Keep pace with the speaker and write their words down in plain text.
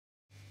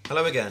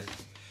Hello again.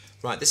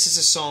 Right, this is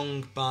a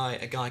song by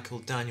a guy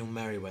called Daniel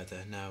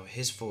Merryweather. Now,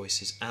 his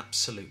voice is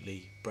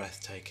absolutely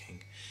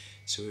breathtaking.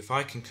 So if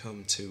I can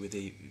come to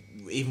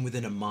even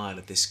within a mile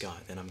of this guy,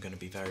 then I'm going to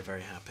be very,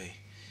 very happy.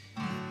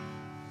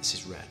 This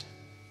is Red.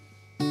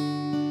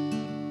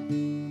 And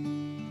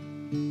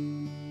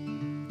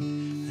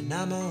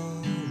I'm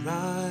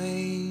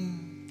alright,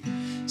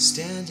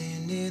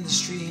 standing in the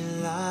street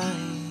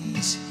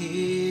lights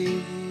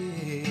here.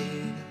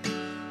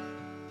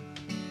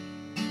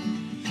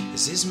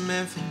 This is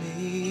meant for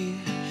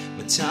me.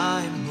 My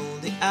time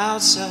on the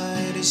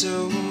outside is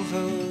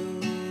over.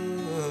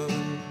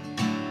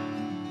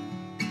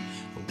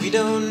 We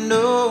don't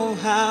know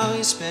how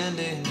you're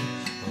spending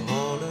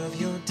all of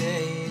your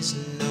days,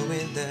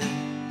 knowing that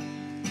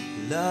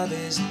love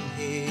isn't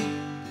here.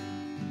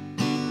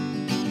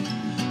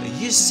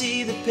 You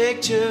see the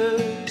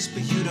pictures,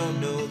 but you don't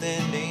know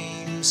their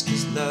names,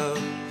 'cause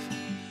love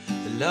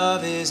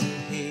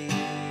isn't here.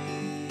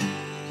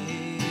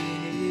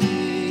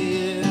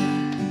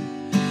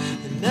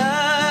 And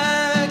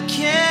I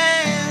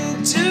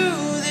can't do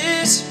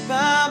this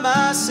by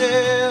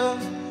myself.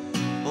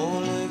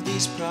 All of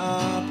these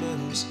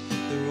problems,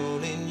 they're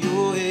all in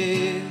your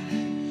head.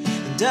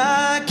 And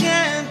I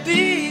can't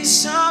be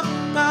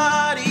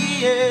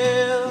somebody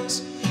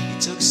else. You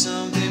took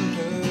something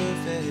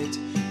perfect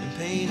and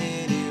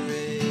painted it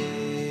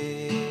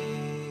red.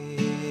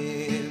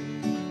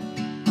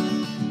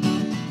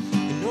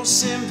 And no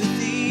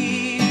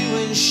sympathy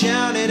when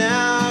shouted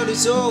out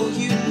is all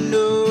you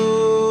know.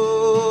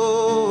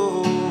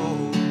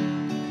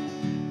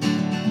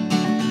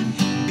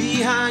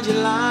 Behind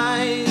your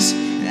lies,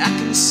 I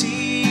can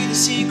see the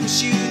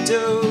secrets you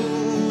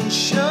don't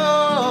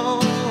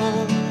show.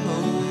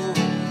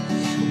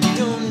 We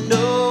don't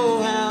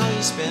know how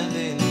you're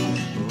spending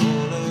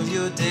all of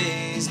your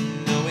days,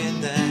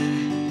 knowing that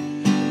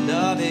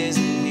love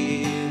isn't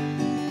here.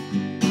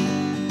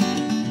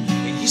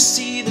 You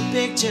see the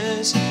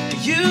pictures,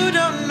 but you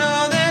don't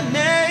know their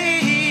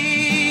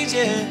names,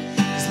 yeah,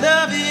 'cause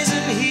love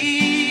isn't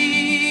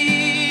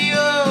here.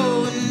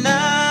 Oh, and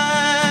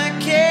I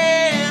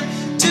can't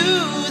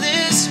do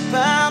this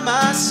by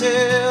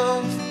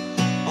myself.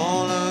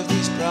 All of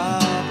these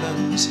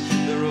problems,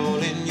 they're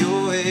all in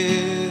your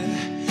head.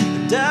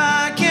 And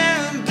I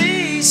can't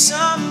be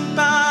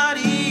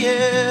somebody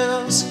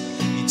else.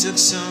 You took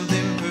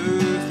something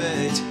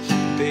perfect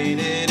and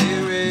painted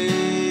it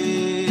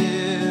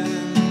red,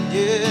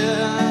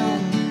 yeah.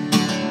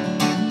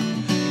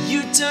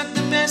 You took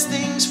the best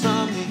things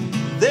from me,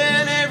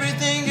 then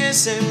everything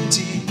is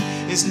empty.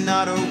 It's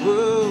not a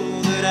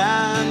world that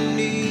I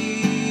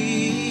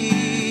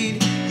need.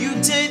 You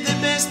take the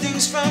best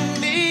things from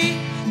me,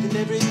 then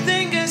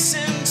everything is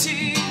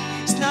empty.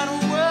 It's not a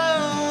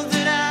world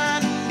that I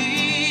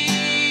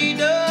need.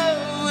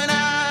 Oh, and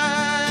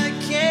I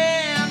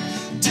can't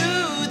do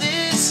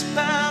this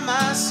by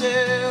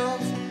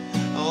myself.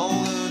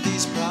 All of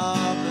these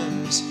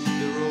problems,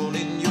 they're all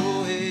in your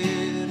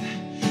head.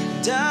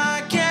 And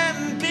I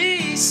can't be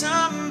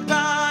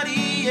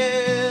somebody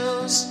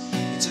else.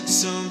 You took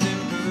something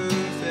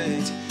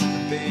perfect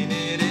and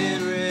painted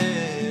it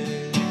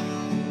red.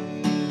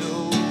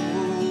 Oh,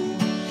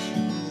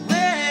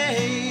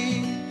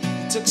 hey,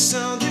 you took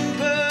something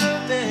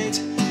perfect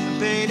and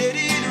painted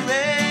it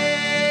red.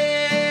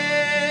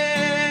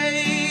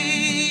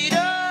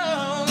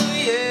 Oh,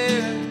 yeah,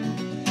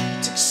 you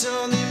took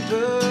something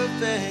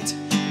perfect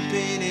and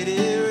painted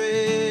it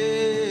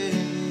red.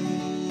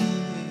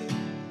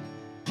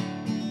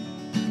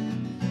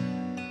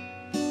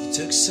 You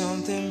took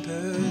something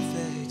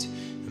perfect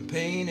and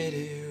painted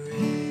it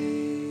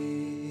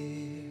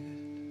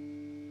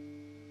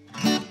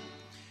red.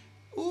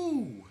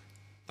 Ooh,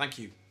 thank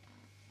you.